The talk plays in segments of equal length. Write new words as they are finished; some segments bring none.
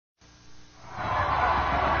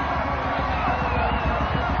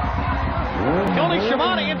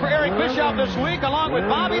Schiavone in for Eric Bischoff this week, along with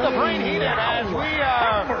Bobby the Brain Heater, as we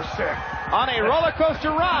are on a roller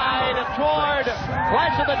coaster ride toward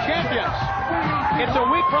Clash of the Champions. It's a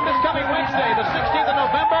week from this coming Wednesday, the 16th of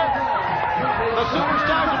November. The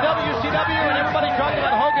superstars of WCW and everybody talking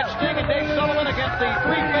about Hogan, Sting, and Dave Sullivan against the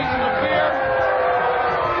three faces of fear.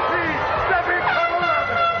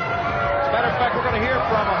 As a matter of fact, we're going to hear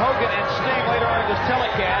from Hogan and Sting later on in this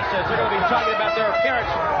telecast, as they're going to be talking about their appearance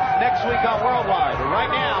next week on Worldwide. But right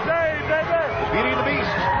now, the Beauty and the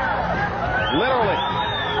Beast, literally.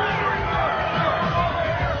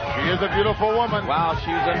 She is a beautiful woman. Wow,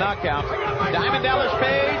 she's a knockout. Diamond Dallas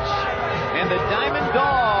Page and the Diamond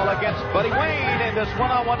Doll against Buddy Wayne in this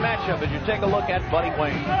one-on-one matchup as you take a look at Buddy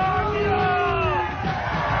Wayne.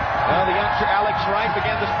 Well, the youngster Alex Wright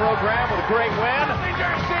began this program with a great win.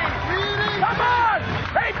 Come on!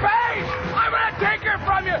 Hey, Paige! I'm gonna take her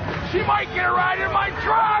from you! She might get a ride in my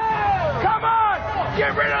truck! Come on!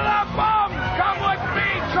 Get rid of that bum! Come with me!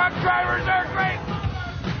 Truck drivers are great!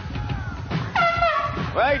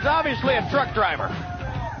 Well, he's obviously a truck driver.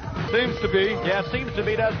 Seems to be. Yeah, seems to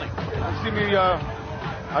be, doesn't he? I see me a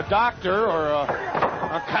doctor or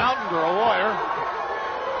an accountant or a lawyer.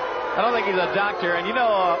 I don't think he's a doctor. And you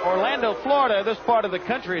know, Orlando, Florida, this part of the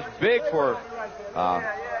country is big for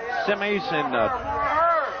semis and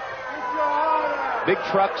big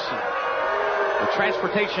trucks and the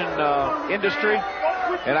transportation industry.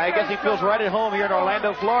 And I guess he feels right at home here in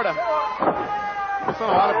Orlando, Florida. It's on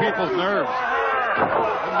a lot of people's nerves.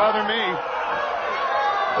 Doesn't bother me.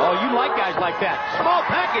 Oh, you like guys like that. Small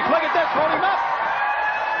package. Look at this. Hold him up.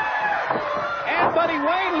 And Buddy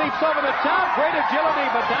Wayne leaps over the top. Great agility,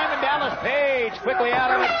 but Diamond Dallas Page quickly out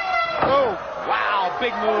of it. Oh, wow.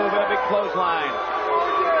 Big move and a big clothesline.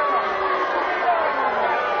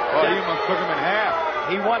 Well, you must took him in half.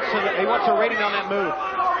 He wants a rating on that move.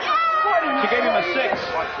 She gave him a 6.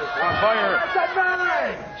 On fire.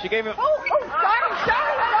 She gave him... All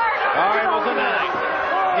right, it was a 9.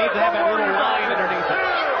 Needs to have that little line underneath it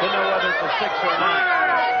to know whether it's a 6 or a 9.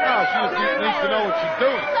 No, she just needs to know what she's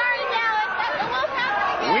doing.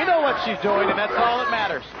 We know what she's doing, and that's all that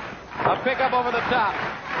matters. A pickup over the top.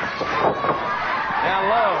 Down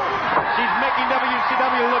low. She's making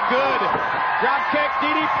WCW look good. Drop kick,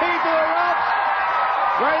 DDP through the ropes.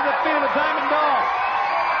 Right at the feet of the Diamond Doll.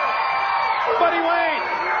 Buddy Wayne.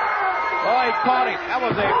 Oh, he caught him. That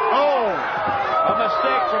was a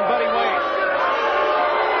mistake from Buddy Wayne.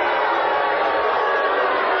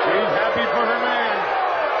 She's happy for her man.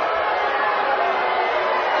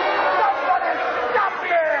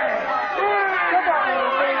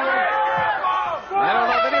 I don't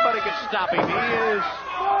know if anybody can stop him. He is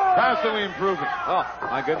Constantly improving. oh,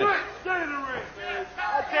 my goodness. And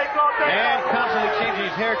constantly changing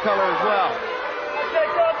his hair color as well.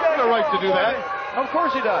 He's got a right to do that. Of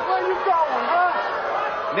course he does. Where you going,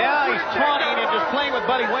 huh? Now he's taunting and just playing with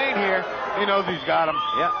Buddy Wayne here. He knows he's got him.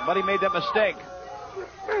 Yeah, Buddy made that mistake.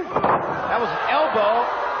 That was an elbow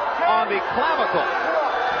on the clavicle.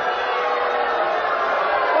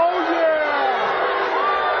 Oh,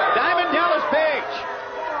 yeah! Diamond Dallas Page.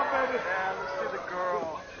 Let's see the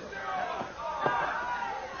girl.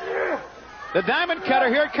 The Diamond Cutter,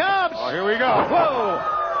 here it comes. Oh, here we go. Whoa.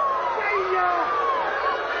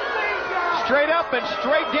 Straight up and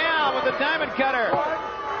straight down with the Diamond Cutter.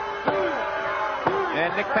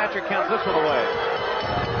 And Nick Patrick counts this one away.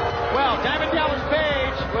 Well, Diamond Dallas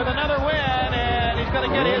Page with another win, and he's going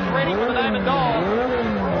to get his rating for the Diamond Doll.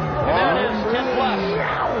 And that is 10 plus.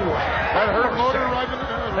 That her motor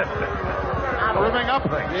rimming up.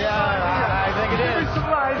 Yeah, I think it is.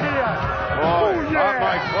 Boy, on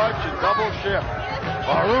my clutch and double shift.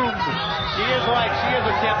 Baroom. She is right. She is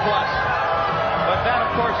a 10 plus. But that,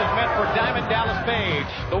 of course, is meant for Diamond Dallas Page,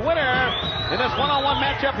 the winner in this one-on-one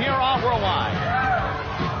matchup here on Worldwide.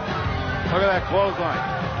 Look at that clothesline.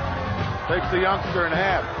 Takes the youngster in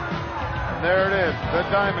half. And there it is, the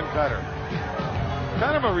Diamond Cutter.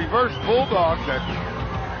 Kind of a reverse bulldog that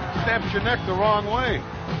snaps your neck the wrong way.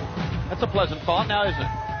 That's a pleasant thought now, isn't it?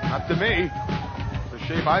 Not to me. The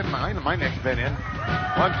shape my neck's been in.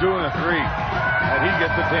 1, 2, and a 3. And he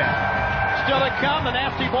gets a 10. Still to come, the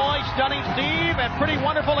Nasty Boy, Stunning Steve, and Pretty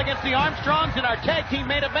Wonderful against the Armstrongs in our tag team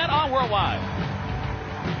main event on Worldwide.